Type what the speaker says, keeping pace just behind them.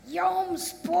Yom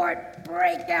Sport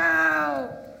Breakout!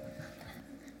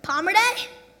 Palmer Day?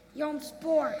 Yom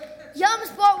Sport. Yom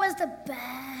Sport was the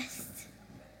best.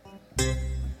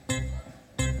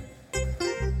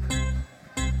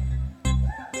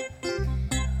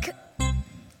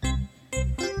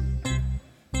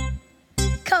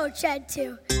 Coach had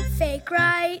to fake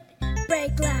right,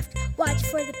 break left, watch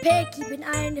for the pick, keep an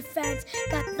eye on the fence.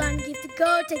 Got the run, give the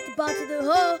go, take the ball to the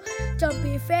hole. Don't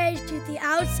be afraid, shoot the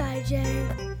outside, Jay.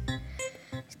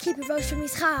 Keep it rosh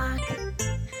v'mischak.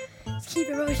 Keep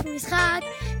it rosh v'mischak.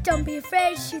 Don't be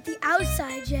afraid, shoot the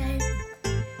outside, Jay.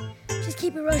 Just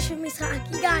keep it rosh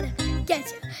v'mischak. You gotta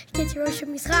get your rosh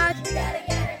v'mischak.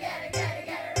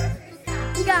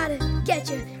 You gotta get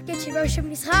your rosh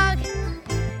v'mischak.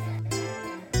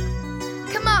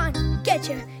 Come on, get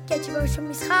your rosh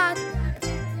v'mischak.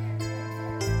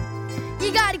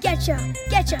 You gotta get your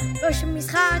rosh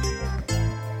v'mischak.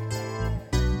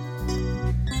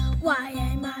 Why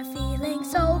am I feeling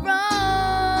so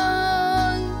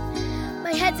wrong?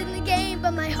 My head's in the game,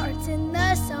 but my heart's in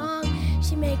the song.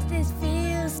 She makes this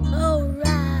feel so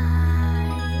right.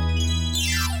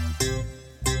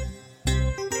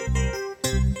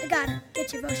 I gotta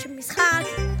get your rosh v'mischak.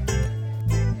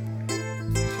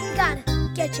 You gotta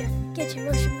get your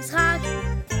rosh v'mischak.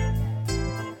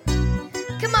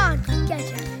 Come on, get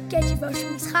your rosh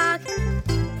v'mischak.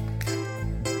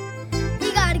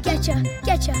 You gotta get your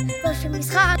rosh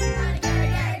v'mischak.